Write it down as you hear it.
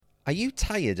Are you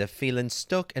tired of feeling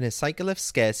stuck in a cycle of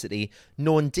scarcity,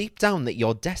 knowing deep down that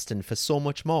you're destined for so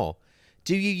much more?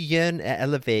 Do you yearn to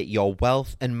elevate your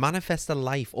wealth and manifest a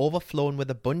life overflowing with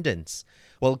abundance?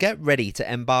 Well, get ready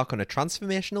to embark on a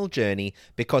transformational journey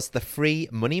because the free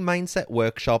Money Mindset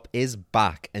Workshop is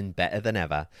back and better than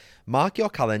ever. Mark your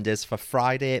calendars for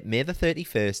Friday, May the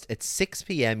 31st at 6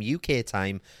 p.m. UK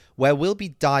time, where we'll be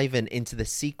diving into the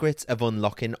secrets of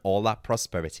unlocking all that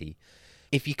prosperity.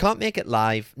 If you can't make it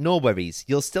live, no worries,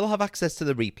 you'll still have access to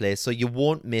the replay so you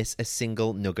won't miss a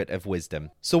single nugget of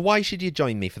wisdom. So why should you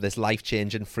join me for this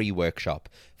life-changing free workshop?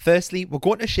 Firstly, we're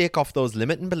going to shake off those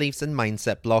limiting beliefs and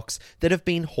mindset blocks that have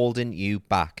been holding you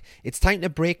back. It's time to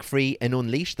break free and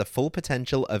unleash the full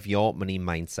potential of your money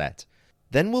mindset.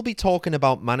 Then we'll be talking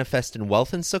about manifesting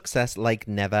wealth and success like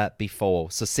never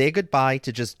before. So say goodbye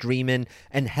to just dreaming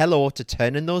and hello to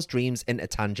turning those dreams into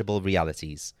tangible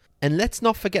realities. And let's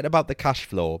not forget about the cash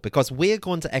flow, because we're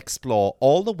going to explore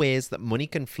all the ways that money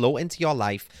can flow into your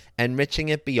life, enriching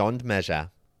it beyond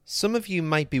measure. Some of you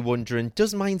might be wondering,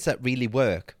 does mindset really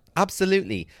work?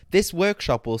 Absolutely. This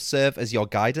workshop will serve as your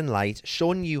guiding light,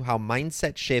 showing you how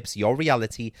mindset shapes your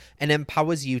reality and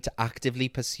empowers you to actively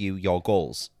pursue your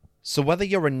goals. So whether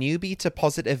you're a newbie to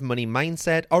positive money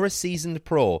mindset or a seasoned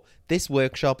pro, this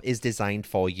workshop is designed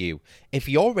for you. If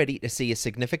you're ready to see a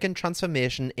significant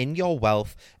transformation in your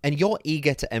wealth and you're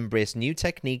eager to embrace new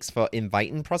techniques for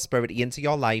inviting prosperity into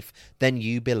your life, then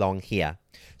you belong here.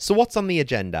 So what's on the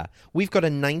agenda? We've got a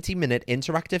 90-minute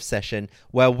interactive session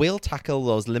where we'll tackle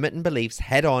those limiting beliefs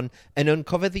head on and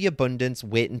uncover the abundance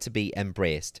waiting to be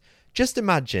embraced. Just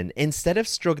imagine, instead of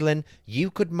struggling,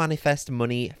 you could manifest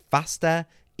money faster,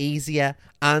 easier,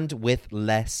 and with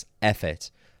less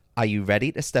effort. Are you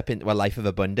ready to step into a life of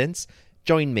abundance?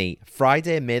 Join me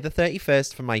Friday, May the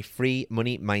 31st for my free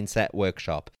Money Mindset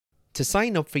Workshop. To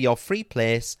sign up for your free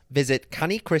place, visit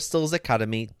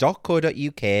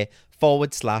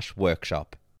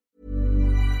cannycrystalsacademy.co.uk/workshop.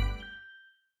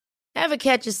 Ever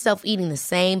catch yourself eating the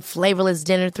same flavorless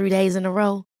dinner 3 days in a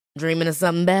row? Dreaming of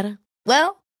something better?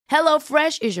 Well,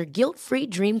 HelloFresh is your guilt-free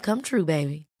dream come true,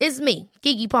 baby. It's me,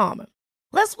 Keke Palmer.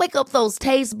 Let's wake up those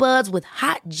taste buds with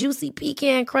hot, juicy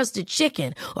pecan-crusted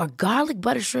chicken or garlic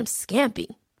butter shrimp scampi.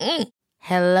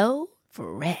 Hello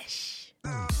Fresh.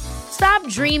 Stop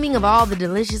dreaming of all the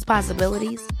delicious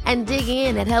possibilities and dig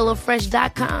in at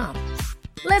HelloFresh.com.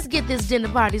 Let's get this dinner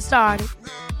party started.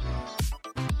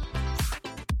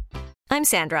 I'm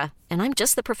Sandra, and I'm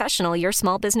just the professional your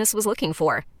small business was looking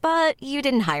for. But you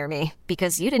didn't hire me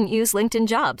because you didn't use LinkedIn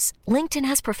Jobs. LinkedIn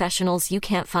has professionals you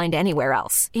can't find anywhere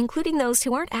else, including those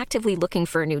who aren't actively looking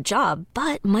for a new job,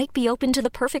 but might be open to the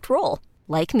perfect role,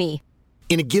 like me.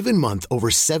 In a given month, over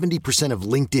 70% of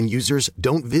LinkedIn users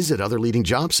don't visit other leading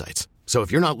job sites. So if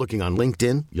you're not looking on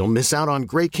LinkedIn, you'll miss out on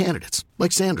great candidates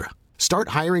like Sandra. Start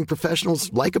hiring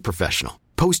professionals like a professional.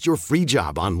 Post your free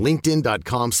job on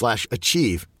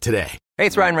linkedin.com/achieve today. Hey,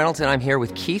 it's Ryan Reynolds, and I'm here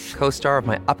with Keith, co-star of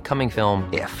my upcoming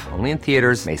film, If, only in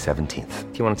theaters May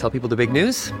 17th. Do you want to tell people the big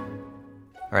news?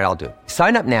 All right, I'll do it.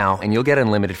 Sign up now and you'll get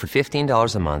unlimited for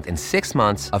 $15 a month and 6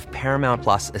 months of Paramount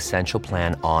Plus Essential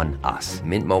Plan on us.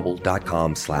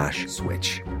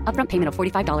 MintMobile.com/switch. Upfront payment of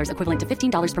 $45 equivalent to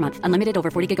 $15 per month. Unlimited over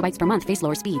 40 gigabytes per month. Face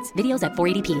lower speeds. Videos at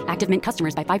 480p. Active Mint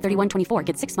customers by 531.24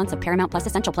 get 6 months of Paramount Plus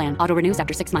Essential Plan. Auto renews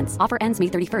after 6 months. Offer ends May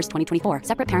 31st, 2024.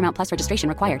 Separate Paramount Plus registration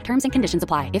required. Terms and conditions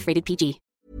apply if rated PG.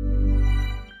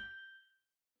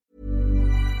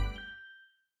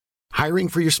 Hiring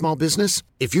for your small business?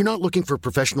 If you're not looking for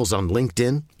professionals on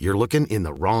LinkedIn, you're looking in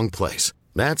the wrong place.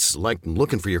 That's like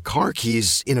looking for your car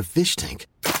keys in a fish tank.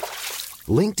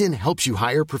 LinkedIn helps you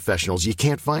hire professionals you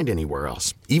can't find anywhere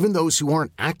else, even those who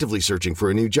aren't actively searching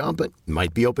for a new job but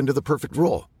might be open to the perfect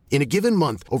role. In a given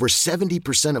month, over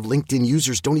 70% of LinkedIn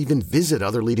users don't even visit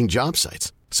other leading job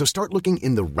sites. So start looking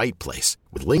in the right place.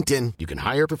 With LinkedIn, you can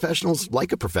hire professionals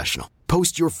like a professional.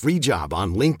 Post your free job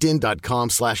on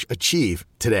linkedin.com/achieve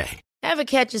today. Ever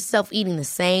catch yourself eating the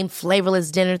same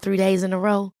flavorless dinner 3 days in a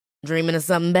row? Dreaming of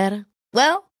something better?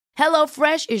 Well,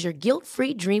 HelloFresh is your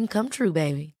guilt-free dream come true,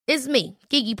 baby. It's me,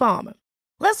 Keke Palmer.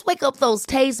 Let's wake up those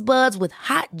taste buds with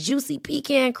hot, juicy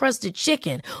pecan-crusted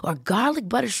chicken or garlic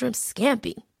butter shrimp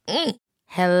scampi.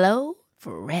 Hello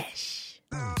Fresh.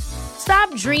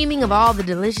 Stop dreaming of all the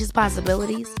delicious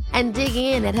possibilities and dig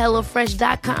in at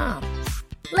HelloFresh.com.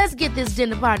 Let's get this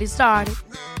dinner party started.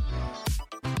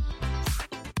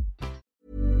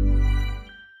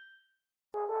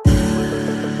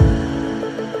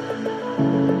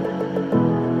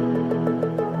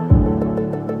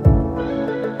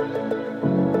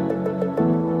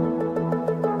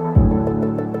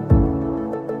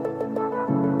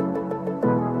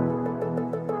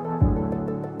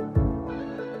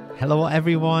 Hello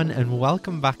everyone and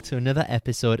welcome back to another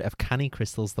episode of Canny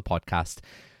Crystals, the podcast.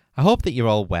 I hope that you're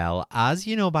all well. As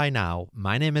you know by now,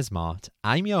 my name is Mart,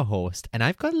 I'm your host, and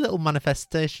I've got a little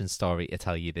manifestation story to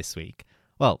tell you this week.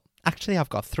 Well, actually I've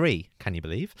got three, can you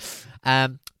believe?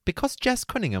 Because Jess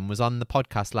Cunningham was on the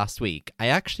podcast last week, I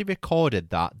actually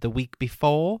recorded that the week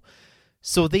before.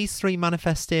 So these three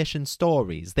manifestation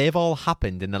stories, they've all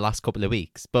happened in the last couple of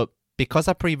weeks, but because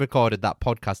I pre-recorded that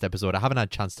podcast episode, I haven't had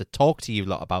a chance to talk to you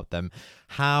lot about them.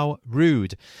 How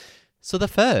rude. So the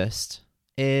first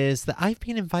is that I've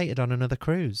been invited on another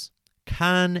cruise.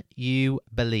 Can you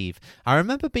believe? I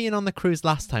remember being on the cruise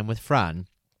last time with Fran,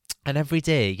 and every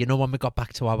day, you know, when we got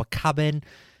back to our cabin,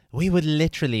 we would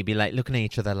literally be like looking at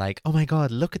each other like, oh my God,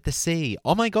 look at the sea.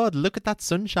 Oh my God, look at that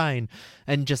sunshine.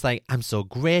 And just like, I'm so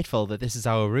grateful that this is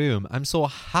our room. I'm so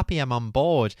happy I'm on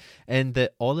board and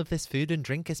that all of this food and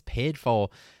drink is paid for.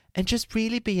 And just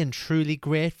really being truly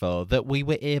grateful that we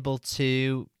were able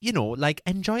to, you know, like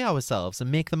enjoy ourselves and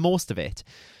make the most of it.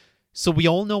 So we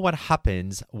all know what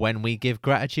happens when we give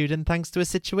gratitude and thanks to a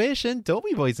situation, don't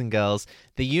we, boys and girls?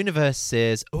 The universe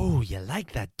says, oh, you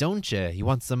like that, don't you? You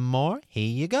want some more? Here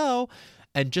you go.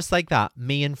 And just like that,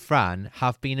 me and Fran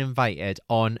have been invited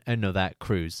on another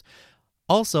cruise.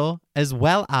 Also, as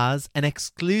well as an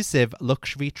exclusive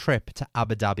luxury trip to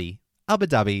Abu Dhabi. Abu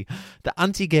Dhabi, the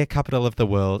anti-gay capital of the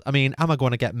world. I mean, am I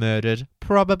going to get murdered?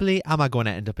 Probably. Am I going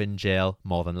to end up in jail?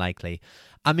 More than likely.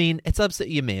 I mean, it's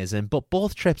absolutely amazing, but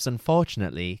both trips,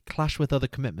 unfortunately, clash with other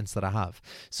commitments that I have.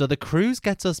 So the cruise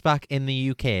gets us back in the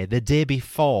UK the day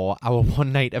before our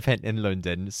one-night event in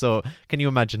London. So can you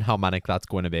imagine how manic that's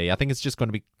going to be? I think it's just going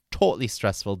to be totally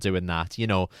stressful doing that, you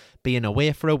know, being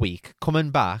away for a week, coming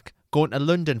back, going to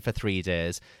London for 3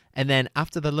 days, and then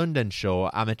after the London show,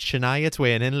 I'm at Shania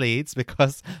Twain in Leeds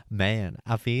because, man,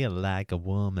 I feel like a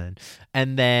woman.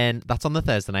 And then that's on the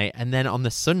Thursday night. And then on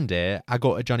the Sunday, I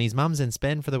go to Johnny's mum's in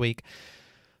Spain for the week.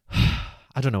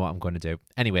 I don't know what I'm going to do.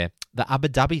 Anyway, the Abu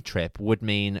Dhabi trip would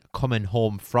mean coming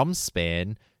home from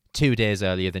Spain 2 days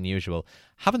earlier than usual.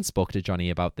 Haven't spoke to Johnny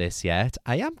about this yet.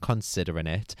 I am considering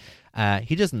it.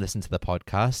 He doesn't listen to the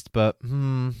podcast, but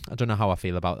I don't know how I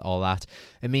feel about all that.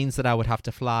 It means that I would have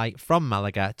to fly from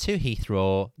Malaga to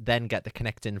Heathrow, then get the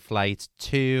connecting flight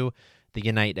to the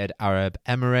United Arab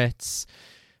Emirates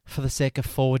for the sake of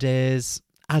 4 days.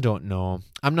 I don't know.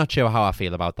 I'm not sure how I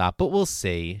feel about that, but we'll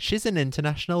see. She's an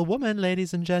international woman,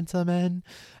 ladies and gentlemen.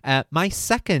 My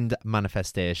second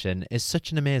manifestation is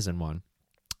such an amazing one.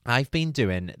 I've been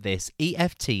doing this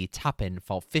EFT tapping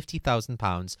for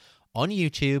 £50,000 on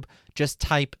YouTube. Just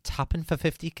type tapping for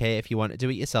 50k if you want to do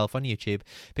it yourself on YouTube,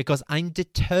 because I'm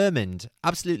determined,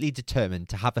 absolutely determined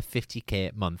to have a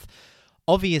 50k month.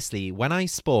 Obviously, when I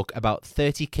spoke about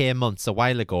 30k months a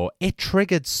while ago, it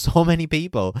triggered so many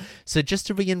people. So just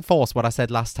to reinforce what I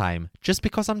said last time, just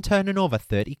because I'm turning over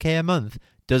 30k a month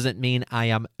doesn't mean I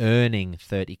am earning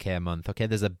 30k a month, okay?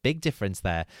 There's a big difference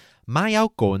there. My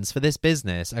outgoings for this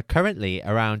business are currently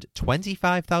around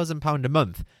 £25,000 a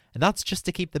month, and that's just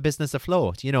to keep the business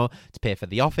afloat, you know, to pay for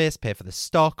the office, pay for the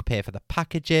stock, pay for the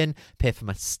packaging, pay for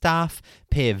my staff,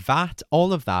 pay VAT,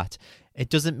 all of that. It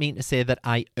doesn't mean to say that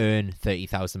I earn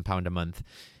 £30,000 a month,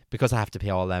 because I have to pay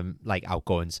all them like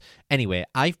outgoings. Anyway,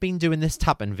 I've been doing this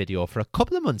tapping video for a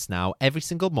couple of months now, every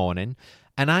single morning,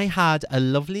 and I had a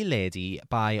lovely lady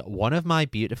buy one of my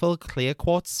beautiful clear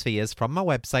quartz spheres from my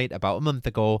website about a month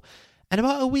ago. And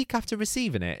about a week after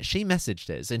receiving it, she messaged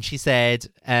us and she said,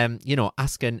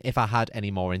 asking if I had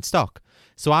any more in stock.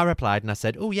 So I replied and I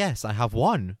said, oh yes, I have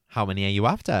one. How many are you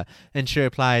after? And she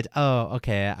replied, oh,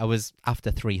 okay, I was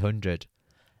after 300.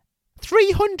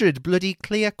 300 bloody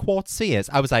clear quartz spheres.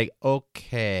 I was like,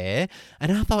 okay.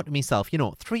 And I thought to myself,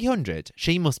 300?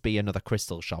 She must be another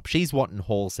crystal shop. She's wanting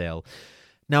wholesale.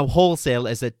 Now, wholesale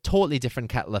is a totally different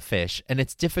kettle of fish, and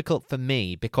it's difficult for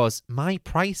me because my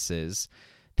prices,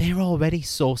 they're already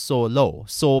so low.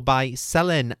 So by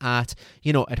selling at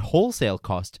wholesale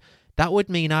cost, that would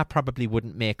mean I probably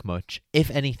wouldn't make much, if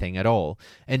anything at all.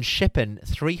 And shipping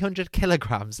 300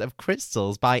 kilograms of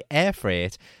crystals by air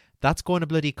freight, that's going to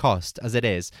bloody cost as it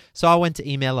is. So I went to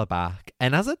email her back,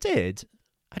 and as I did,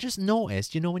 I just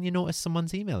noticed, when you notice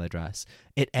someone's email address,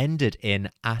 it ended in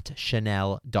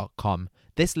 @chanel.com.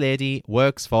 This lady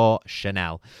works for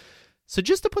Chanel. So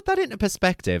just to put that into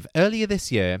perspective, earlier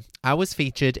this year, I was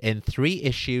featured in 3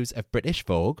 issues of British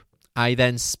Vogue. I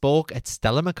then spoke at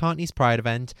Stella McCartney's Pride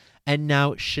event, and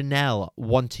now Chanel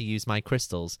want to use my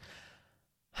crystals.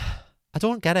 I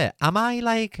don't get it. Am I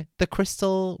like the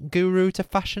crystal guru to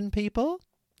fashion people?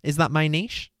 Is that my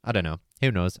niche? I don't know.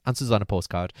 Who knows? Answers on a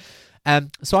postcard.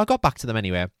 So I got back to them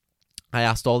anyway. I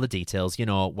asked all the details,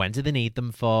 when do they need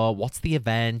them for? What's the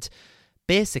event?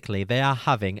 Basically, they are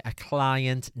having a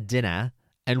client dinner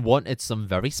and wanted some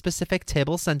very specific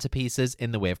table centerpieces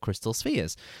in the way of crystal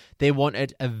spheres. They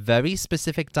wanted a very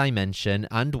specific dimension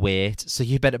and weight, so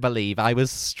you better believe I was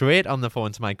straight on the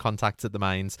phone to my contacts at the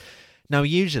mines. Now,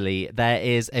 usually there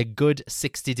is a good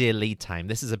 60-day lead time.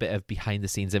 This is a bit of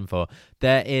behind-the-scenes info.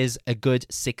 There is a good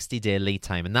 60-day lead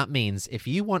time, and that means if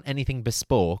you want anything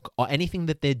bespoke or anything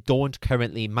that they don't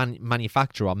currently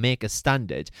manufacture or make as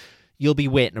standard, you'll be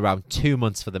waiting around 2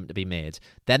 months for them to be made.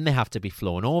 Then they have to be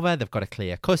flown over. They've got to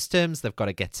clear customs. They've got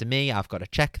to get to me. I've got to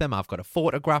check them. I've got to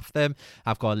photograph them.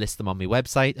 I've got to list them on my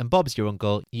website. And Bob's your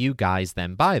uncle. You guys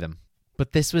then buy them.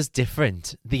 But this was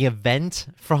different. The event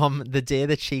from the day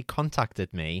that she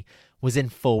contacted me was in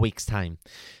 4 weeks' time.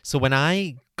 So when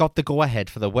I got the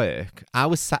go-ahead for the work, I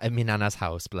was sat at my nana's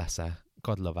house, bless her.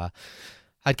 God love her.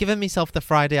 I'd given myself the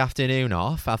Friday afternoon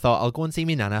off. I thought I'll go and see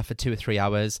my nana for 2 or 3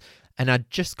 hours. And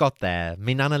I'd just got there.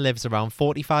 My nana lives around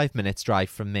 45 minutes drive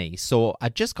from me. So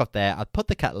I'd just got there. I'd put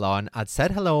the kettle on. I'd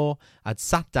said hello. I'd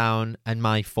sat down and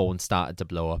my phone started to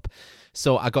blow up.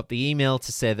 So I got the email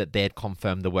to say that they'd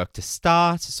confirmed the work to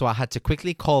start. So I had to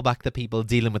quickly call back the people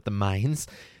dealing with the mines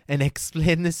and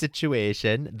explain the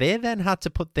situation. They then had to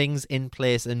put things in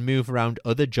place and move around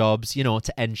other jobs,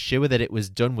 to ensure that it was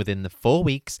done within the 4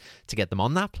 weeks to get them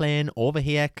on that plane over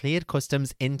here, cleared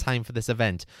customs in time for this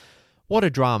event. What a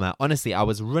drama. Honestly, I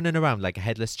was running around like a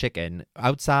headless chicken,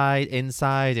 outside,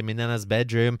 inside, in my nana's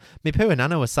bedroom. My poor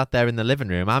nana was sat there in the living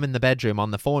room. I'm in the bedroom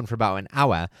on the phone for about an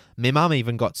hour. My mum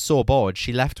even got so bored,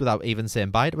 she left without even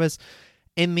saying bye to us.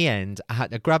 In the end, I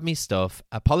had to grab me stuff,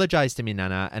 apologise to my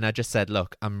nana, and I just said,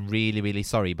 look, I'm really, really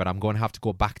sorry, but I'm going to have to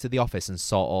go back to the office and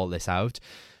sort all this out.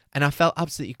 And I felt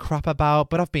absolutely crap about,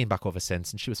 but I've been back over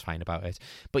since, and she was fine about it.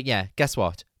 But yeah, guess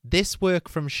what? This work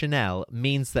from Chanel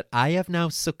means that I have now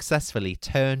successfully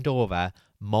turned over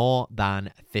more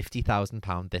than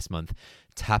 £50,000 this month.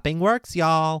 Tapping works,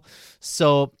 y'all.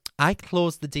 So I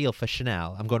closed the deal for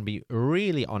Chanel. I'm going to be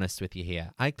really honest with you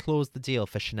here. I closed the deal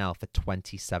for Chanel for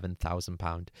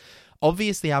 £27,000.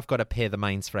 Obviously, I've got to pay the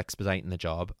mines for expediting the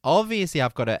job. Obviously,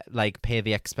 I've got to pay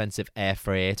the expensive air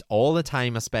freight, all the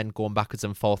time I spend going backwards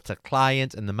and forth to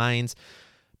client and the mines.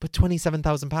 But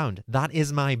 £27,000, that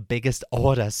is my biggest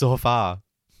order so far.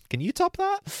 Can you top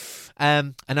that?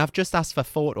 And I've just asked for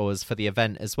photos for the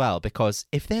event as well, because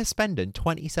if they're spending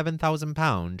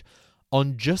 £27,000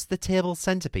 on just the table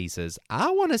centerpieces, I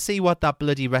want to see what that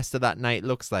bloody rest of that night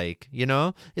looks like,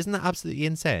 Isn't that absolutely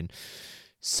insane?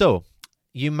 So,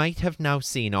 you might have now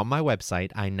seen on my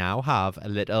website, I now have a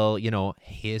little,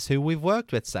 here's who we've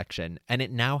worked with section. And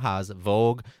it now has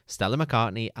Vogue, Stella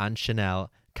McCartney and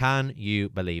Chanel. Can you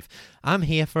believe? I'm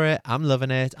here for it. I'm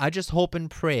loving it. I just hope and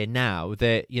pray now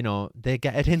that, they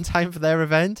get it in time for their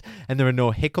event and there are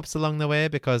no hiccups along the way,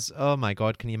 because, oh my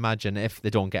God, can you imagine if they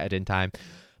don't get it in time?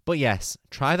 But yes,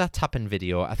 try that tapping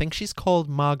video. I think she's called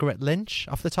Margaret Lynch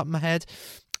off the top of my head.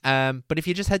 But if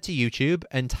you just head to YouTube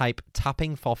and type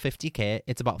tapping for 50k,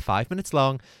 it's about 5 minutes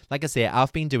long. Like I say,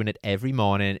 I've been doing it every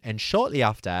morning, and shortly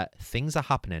after, things are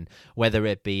happening. Whether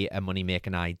it be a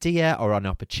money-making idea or an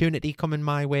opportunity coming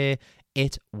my way,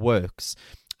 it works.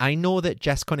 I know that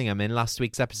Jess Cunningham in last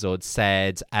week's episode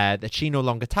said that she no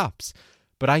longer taps,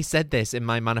 but I said this in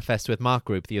my Manifest with Mark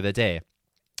group the other day.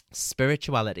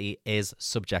 Spirituality is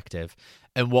subjective,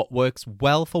 and what works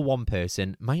well for one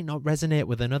person might not resonate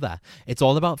with another. It's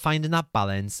all about finding that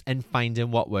balance and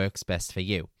finding what works best for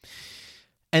you.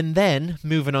 And then,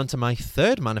 moving on to my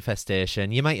third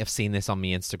manifestation, you might have seen this on my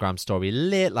Instagram story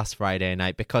late last Friday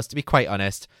night, because to be quite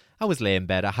honest, I was laying in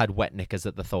bed, I had wet knickers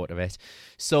at the thought of it.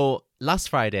 So last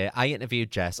Friday, I interviewed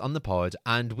Jess on the pod,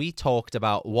 and we talked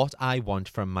about what I want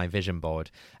from my vision board.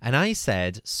 And I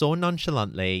said, so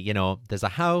nonchalantly, there's a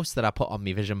house that I put on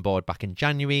my vision board back in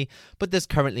January, but there's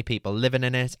currently people living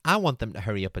in it. I want them to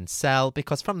hurry up and sell,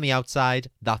 because from the outside,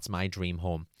 that's my dream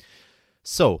home.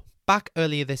 So back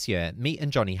earlier this year, me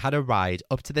and Johnny had a ride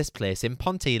up to this place in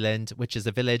Ponteland, which is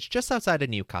a village just outside of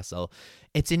Newcastle.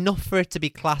 It's enough for it to be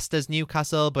classed as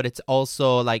Newcastle, but it's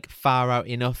also far out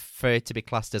enough for it to be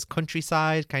classed as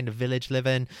countryside, kind of village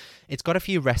living. It's got a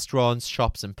few restaurants,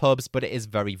 shops and pubs, but it is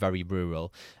very, very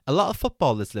rural. A lot of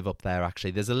footballers live up there,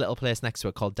 actually. There's a little place next to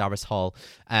it called Darras Hall.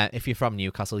 If you're from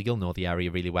Newcastle, you'll know the area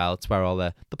really well. It's where all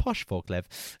the posh folk live.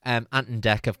 Ant and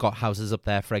Dec have got houses up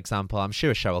there, for example. I'm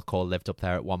sure Cheryl Cole lived up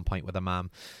there at one point with her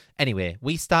mum. Anyway,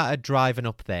 we started driving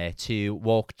up there to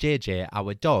walk JJ,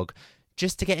 our dog,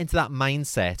 just to get into that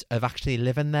mindset of actually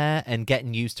living there and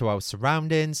getting used to our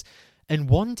surroundings. And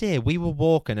one day we were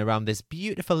walking around this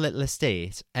beautiful little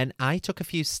estate and I took a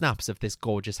few snaps of this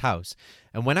gorgeous house.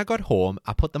 And when I got home,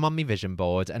 I put them on my vision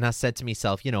board and I said to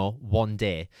myself, one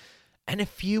day. And a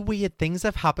few weird things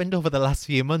have happened over the last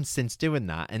few months since doing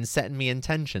that and setting me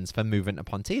intentions for moving to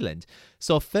Ponteland.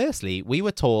 So firstly, we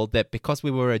were told that because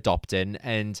we were adopting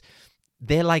and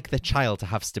they're like the child to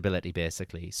have stability,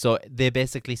 basically. So they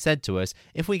basically said to us,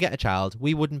 if we get a child,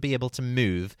 we wouldn't be able to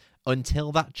move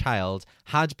until that child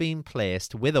had been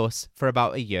placed with us for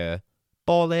about a year.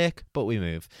 Ball ache, but we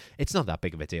move. It's not that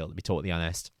big of a deal, to be totally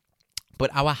honest. But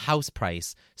our house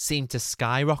price seemed to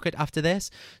skyrocket after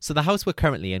this. So the house we're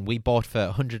currently in, we bought for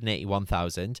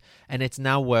 181,000 and it's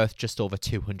now worth just over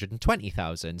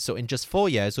 220,000. So in just 4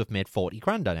 years, we've made 40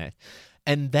 grand on it.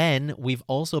 And then we've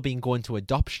also been going to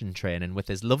adoption training with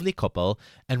this lovely couple.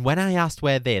 And when I asked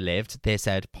where they lived, they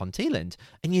said Ponteland.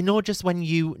 And just when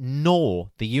the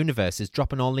universe is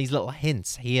dropping all these little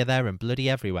hints here, there, and bloody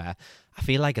everywhere, I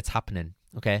feel like it's happening.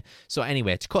 Okay, so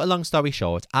anyway, to cut a long story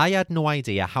short, I had no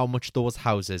idea how much those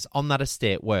houses on that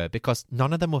estate were because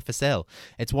none of them were for sale.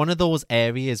 It's one of those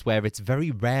areas where it's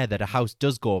very rare that a house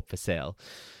does go up for sale.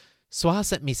 So I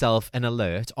set myself an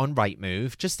alert on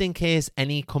Rightmove just in case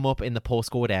any come up in the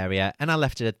postcode area, and I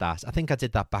left it at that. I think I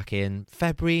did that back in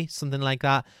February, something like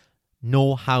that.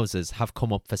 No houses have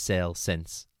come up for sale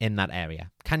since in that area.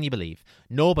 Can you believe?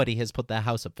 Nobody has put their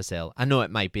house up for sale. I know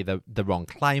it might be the wrong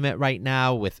climate right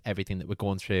now with everything that we're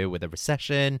going through with a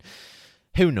recession.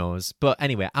 Who knows? But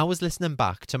anyway, I was listening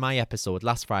back to my episode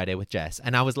last Friday with Jess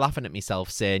and I was laughing at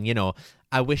myself saying,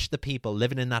 I wish the people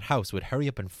living in that house would hurry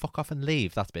up and fuck off and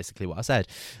leave. That's basically what I said.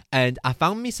 And I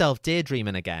found myself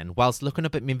daydreaming again whilst looking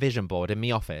up at my vision board in my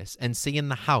office and seeing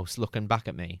the house looking back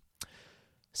at me.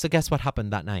 So guess what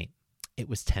happened that night? It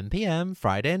was 10 p.m.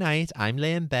 Friday night. I'm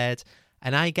laying in bed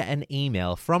and I get an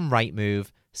email from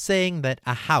Rightmove saying that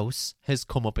a house has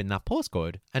come up in that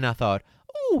postcode. And I thought,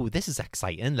 oh, this is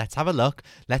exciting. Let's have a look.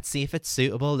 Let's see if it's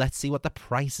suitable. Let's see what the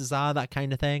prices are, that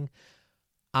kind of thing.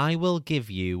 I will give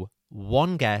you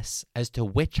one guess as to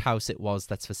which house it was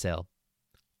that's for sale.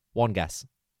 One guess.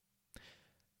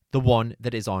 The one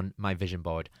that is on my vision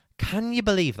board. Can you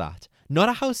believe that? Not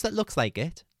a house that looks like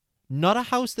it. Not a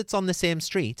house that's on the same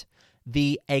street.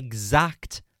 The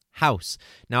exact house.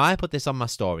 Now, I put this on my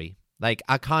story.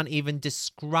 I can't even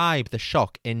describe the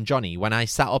shock in Johnny when I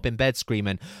sat up in bed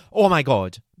screaming, oh my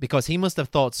God, because he must have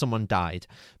thought someone died.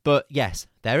 But yes,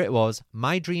 there it was,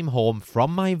 my dream home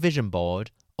from my vision board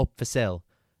up for sale.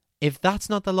 If that's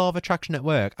not the law of attraction at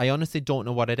work, I honestly don't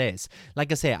know what it is.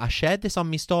 Like I say, I shared this on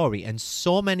my story and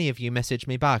so many of you messaged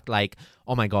me back like,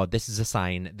 oh my God, this is a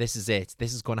sign. This is it.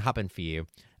 This is going to happen for you.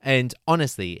 And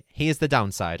honestly, here's the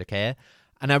downside, okay?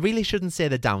 And I really shouldn't say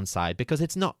the downside because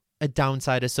it's not a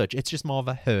downside as such. It's just more of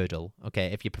a hurdle, okay,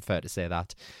 if you prefer to say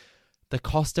that. The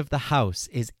cost of the house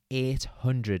is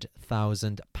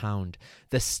 £800,000.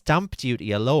 The stamp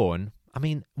duty alone, I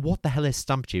mean, what the hell is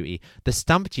stamp duty? The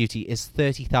stamp duty is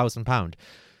 £30,000.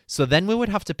 So then we would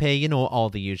have to pay, all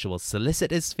the usual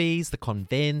solicitors' fees, the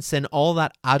conveyancing, all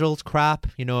that adult crap.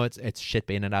 It's shit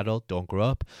being an adult. Don't grow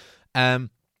up.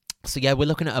 So yeah, we're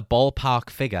looking at a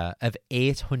ballpark figure of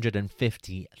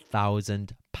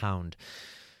 £850,000.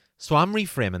 So I'm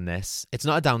reframing this. It's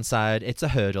not a downside, it's a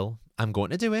hurdle. I'm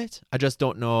going to do it. I just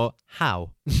don't know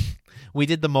how. We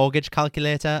did the mortgage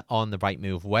calculator on the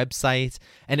Rightmove website,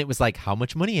 and it was like, how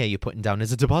much money are you putting down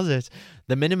as a deposit?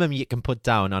 The minimum you can put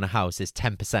down on a house is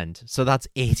 10%. So that's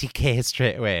 80k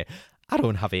straight away. I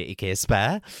don't have 80k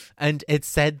spare. And it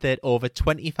said that over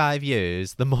 25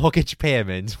 years, the mortgage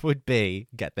payment would be,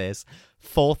 get this,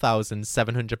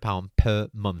 £4,700 per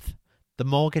month. The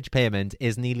mortgage payment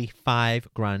is nearly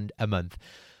 £5,000 a month.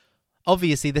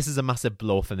 Obviously, this is a massive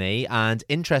blow for me, and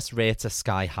interest rates are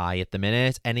sky high at the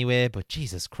minute anyway, but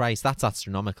Jesus Christ, that's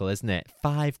astronomical, isn't it?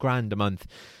 £5,000 a month.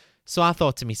 So I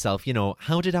thought to myself,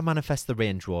 how did I manifest the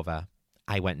Range Rover?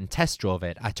 I went and test drove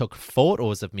it. I took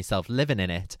photos of myself living in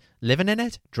it,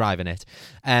 driving it.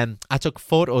 I took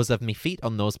photos of me feet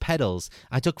on those pedals.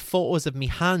 I took photos of me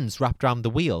hands wrapped around the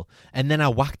wheel, and then I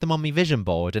whacked them on my vision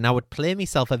board, and I would play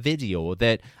myself a video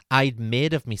that I'd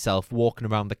made of myself walking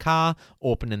around the car,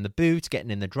 opening the boot,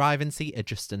 getting in the driving seat,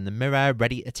 adjusting the mirror,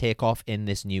 ready to take off in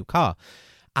this new car.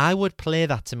 I would play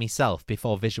that to myself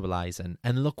before visualizing,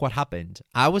 and look what happened.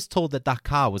 I was told that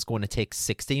car was going to take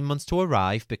 16 months to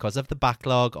arrive because of the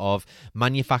backlog of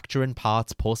manufacturing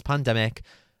parts post-pandemic,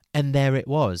 and there it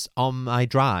was on my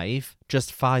drive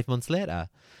just 5 months later.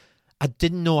 I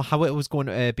didn't know how it was going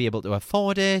to be able to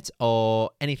afford it or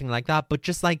anything like that, but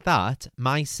just like that,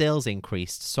 my sales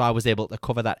increased, so I was able to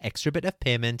cover that extra bit of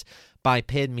payment by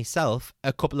paying myself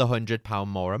a couple of £100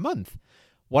 more a month.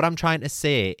 What I'm trying to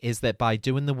say is that by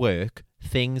doing the work,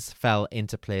 things fell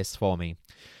into place for me.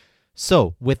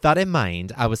 So with that in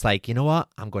mind, I was like, you know what?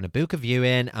 I'm going to book a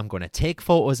viewing. I'm going to take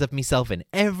photos of myself in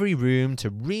every room to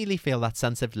really feel that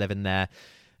sense of living there.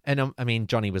 And I mean,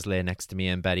 Johnny was laying next to me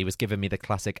in bed. He was giving me the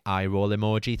classic eye roll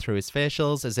emoji through his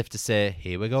facials as if to say,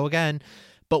 here we go again.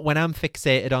 But when I'm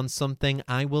fixated on something,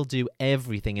 I will do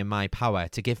everything in my power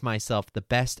to give myself the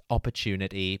best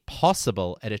opportunity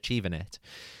possible at achieving it.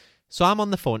 So I'm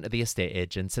on the phone to the estate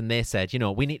agents and they said,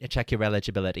 we need to check your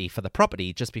eligibility for the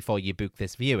property just before you book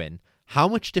this viewing. How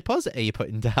much deposit are you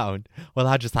putting down? Well,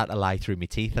 I just had to lie through my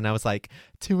teeth and I was like,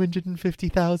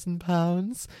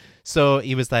 £250,000. So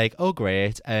he was like, oh,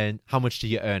 great. And how much do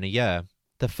you earn a year?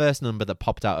 The first number that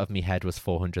popped out of my head was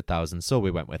 400,000. So we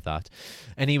went with that.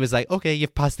 And he was like, okay,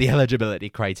 you've passed the eligibility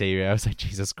criteria. I was like,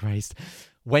 Jesus Christ.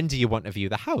 When do you want to view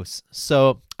the house?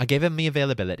 So I gave him my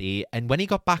availability. And when he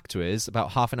got back to us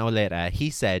about half an hour later,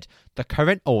 he said the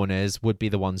current owners would be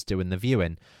the ones doing the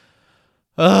viewing.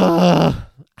 Ugh.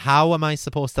 How am I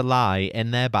supposed to lie in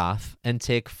their bath and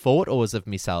take photos of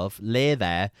myself, lay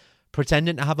there,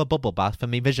 pretending to have a bubble bath for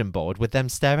my vision board with them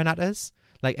staring at us?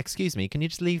 Like, excuse me, can you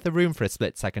just leave the room for a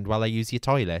split second while I use your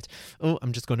toilet? Oh,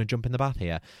 I'm just going to jump in the bath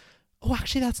here. Oh,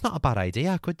 actually, that's not a bad idea.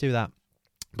 I could do that.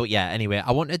 But yeah, anyway,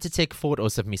 I wanted to take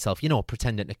photos of myself,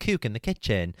 pretending to cook in the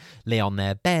kitchen, lay on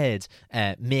their bed,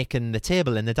 making the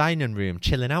table in the dining room,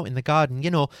 chilling out in the garden,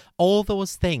 all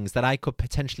those things that I could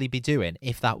potentially be doing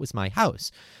if that was my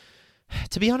house.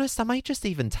 To be honest, I might just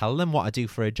even tell them what I do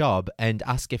for a job and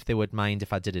ask if they would mind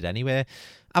if I did it anyway.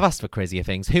 I've asked for crazier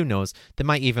things. Who knows? They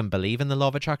might even believe in the law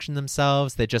of attraction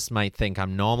themselves. They just might think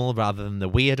I'm normal rather than the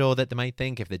weirdo that they might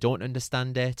think if they don't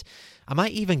understand it. I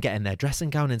might even get in their dressing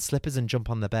gown and slippers and jump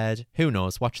on the bed. Who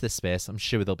knows? Watch this space. I'm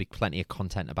sure there'll be plenty of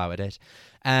content about it.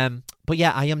 But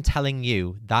yeah, I am telling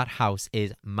you, that house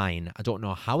is mine. I don't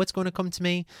know how it's going to come to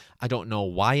me. I don't know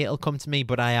why it'll come to me,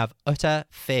 but I have utter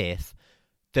faith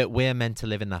that we're meant to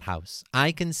live in that house.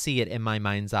 I can see it in my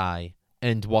mind's eye,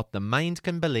 and what the mind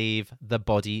can believe, the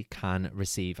body can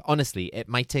receive. Honestly, it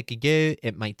might take a year,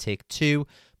 it might take 2,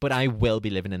 but I will be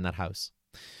living in that house.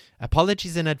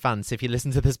 Apologies in advance if you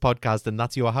listen to this podcast and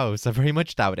that's your house. I very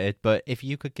much doubt it, but if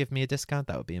you could give me a discount,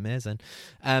 that would be amazing.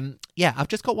 I've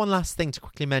just got one last thing to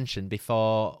quickly mention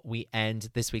before we end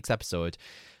this week's episode.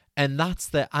 And that's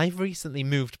that I've recently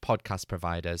moved podcast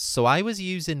providers. So I was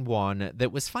using one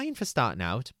that was fine for starting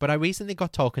out, but I recently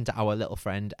got talking to our little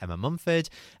friend Emma Mumford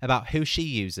about who she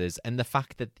uses and the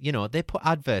fact that, they put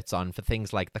adverts on for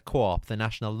things like the Co-op, the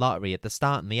National Lottery at the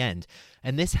start and the end.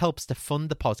 And this helps to fund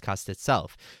the podcast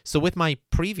itself. So with my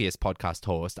previous podcast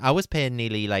host, I was paying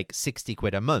nearly like 60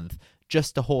 quid a month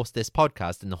just to host this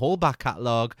podcast and the whole back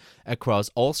catalogue across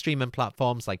all streaming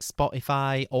platforms like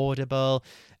Spotify, Audible.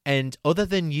 And other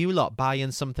than you lot buying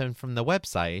something from the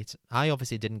website, I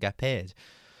obviously didn't get paid.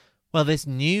 Well, this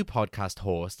new podcast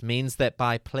host means that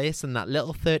by placing that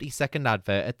little 30-second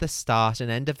advert at the start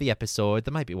and end of the episode,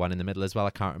 there might be one in the middle as well,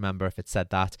 I can't remember if it said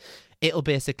that, it'll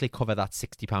basically cover that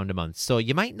 £60 a month. So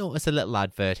you might notice a little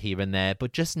advert here and there,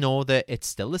 but just know that it's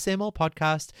still the same old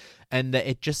podcast and that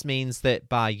it just means that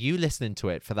by you listening to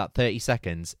it for that 30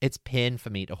 seconds, it's paying for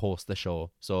me to host the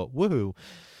show. So, woohoo.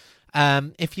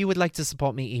 If you would like to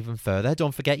support me even further,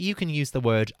 don't forget you can use the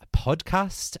word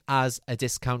podcast as a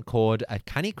discount code at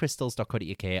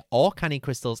cannycrystals.co.uk or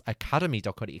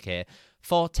cannycrystalsacademy.co.uk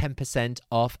for 10%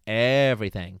 off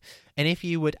everything. And if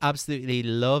you would absolutely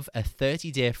love a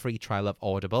 30-day free trial of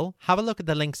Audible, have a look at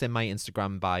the links in my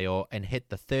Instagram bio and hit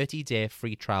the 30-day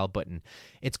free trial button.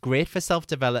 It's great for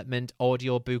self-development,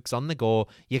 audiobooks on the go.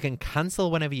 You can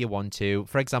cancel whenever you want to.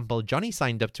 For example, Johnny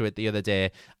signed up to it the other day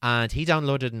and he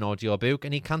downloaded an audiobook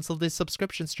and he cancelled his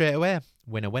subscription straight away.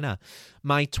 Winner, winner.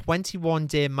 My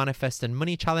 21-day Manifest and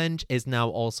Money Challenge is now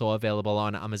also available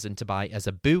on Amazon to buy as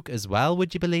a book as well,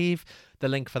 would you believe? The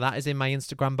link for that is in my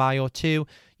Instagram bio too.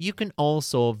 You can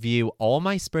also view all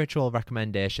my spiritual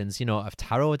recommendations, of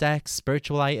tarot decks,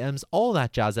 spiritual items, all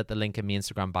that jazz at the link in my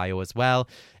Instagram bio as well.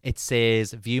 It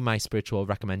says view my spiritual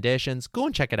recommendations. Go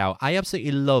and check it out. I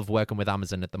absolutely love working with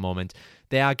Amazon at the moment.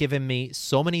 They are giving me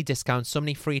so many discounts, so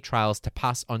many free trials to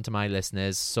pass on to my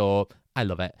listeners. So I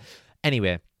love it.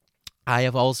 Anyway, I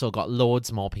have also got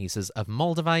loads more pieces of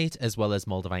Moldavite, as well as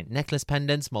Moldavite necklace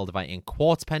pendants, Moldavite in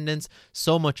quartz pendants,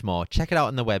 so much more. Check it out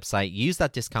on the website. Use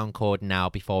that discount code now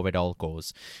before it all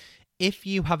goes. If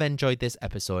you have enjoyed this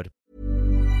episode...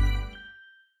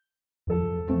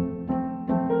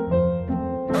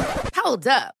 Hold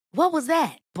up. What was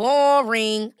that?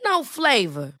 Boring. No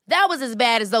flavor. That was as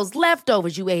bad as those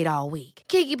leftovers you ate all week.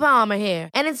 Keke Palmer here,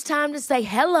 and it's time to say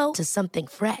hello to something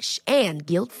fresh and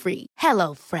guilt-free.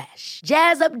 Hello Fresh.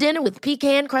 Jazz up dinner with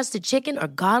pecan-crusted chicken or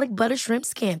garlic butter shrimp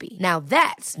scampi. Now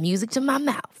that's music to my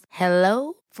mouth.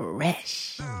 Hello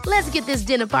Fresh. Let's get this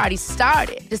dinner party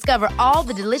started. Discover all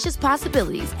the delicious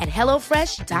possibilities at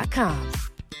hellofresh.com.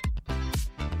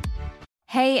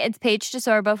 Hey, it's Paige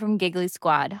DeSorbo from Giggly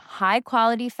Squad. High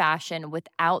quality fashion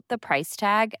without the price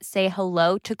tag. Say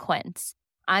hello to Quince.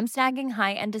 I'm snagging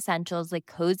high-end essentials like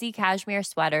cozy cashmere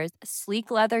sweaters,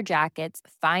 sleek leather jackets,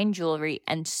 fine jewelry,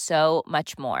 and so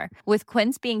much more. With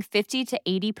Quince being 50 to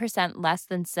 80% less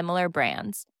than similar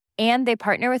brands. And they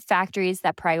partner with factories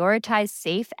that prioritize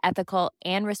safe, ethical,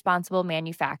 and responsible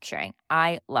manufacturing.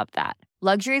 I love that.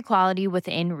 Luxury quality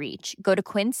within reach. Go to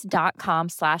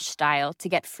quince.com/style to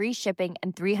get free shipping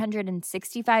and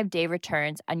 365-day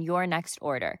returns on your next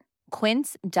order.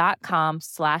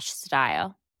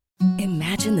 Quince.com/style.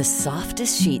 Imagine the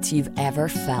softest sheets you've ever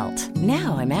felt.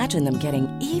 Now imagine them getting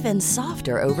even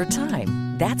softer over time.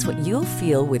 That's what you'll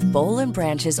feel with Boll &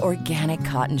 Branch's organic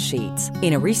cotton sheets.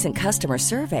 In a recent customer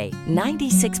survey,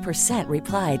 96%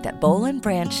 replied that Boll &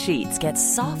 Branch sheets get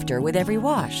softer with every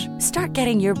wash. Start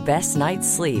getting your best night's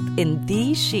sleep in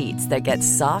these sheets that get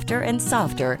softer and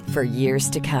softer for years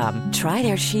to come. Try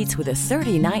their sheets with a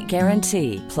 30-night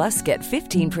guarantee. Plus, get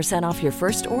 15% off your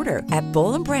first order at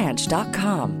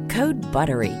bollandbranch.com. Code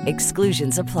BUTTERY.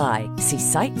 Exclusions apply. See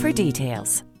site for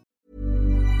details.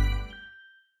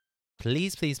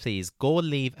 Please, please, please go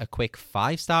leave a quick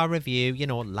 5-star review.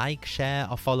 Like, share,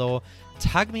 or follow.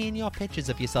 Tag me in your pictures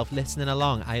of yourself listening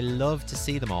along. I love to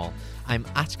see them all. I'm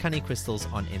at Canny Crystals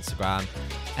on Instagram.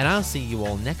 And I'll see you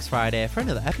all next Friday for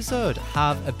another episode.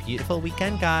 Have a beautiful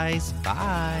weekend, guys.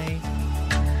 Bye.